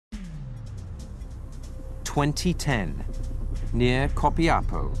2010, near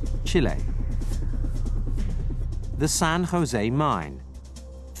Copiapo, Chile. The San Jose mine,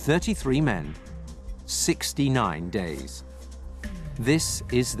 33 men, 69 days. This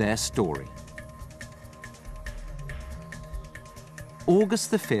is their story.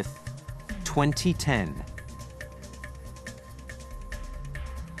 August the 5th, 2010.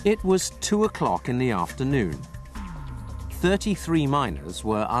 It was 2 o'clock in the afternoon. 33 miners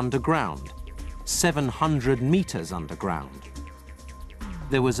were underground, 700 meters underground.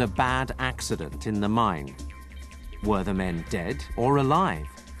 There was a bad accident in the mine. Were the men dead or alive?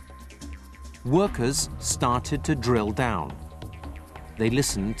 Workers started to drill down. They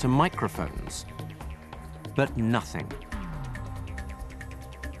listened to microphones, but nothing.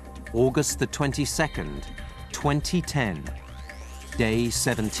 August the 22nd, 2010, day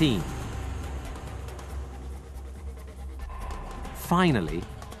 17. Finally,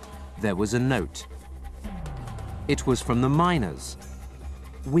 there was a note. It was from the miners.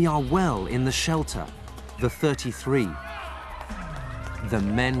 "We are well in the shelter, the 33. The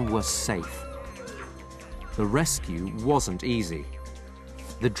men were safe. The rescue wasn't easy.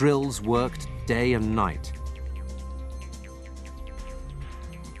 The drills worked day and night.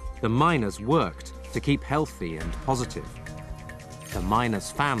 The miners worked to keep healthy and positive. The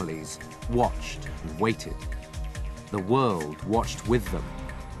miners' families watched and waited. The world watched with them.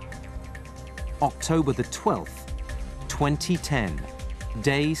 October the 12th, 2010,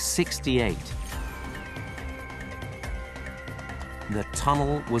 day 68. The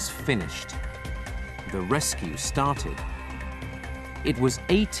tunnel was finished. The rescue started. It was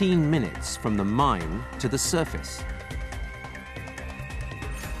 18 minutes from the mine to the surface.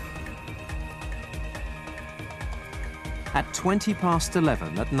 At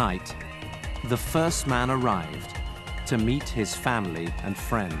 11:20 at night, the first man arrived to meet his family and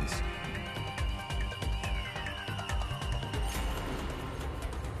friends.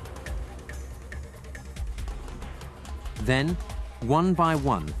 Then, one by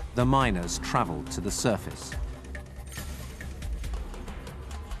one, the miners traveled to the surface.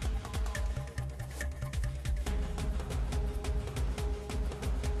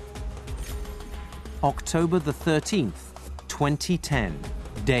 October the 13th, 2010,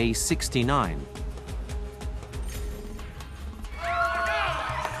 day 69.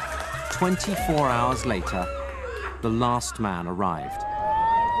 24 hours later, the last man arrived.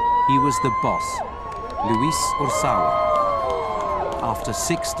 He was the boss, Luis Ursawa. After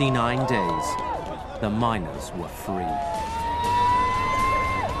 69 days, the miners were free.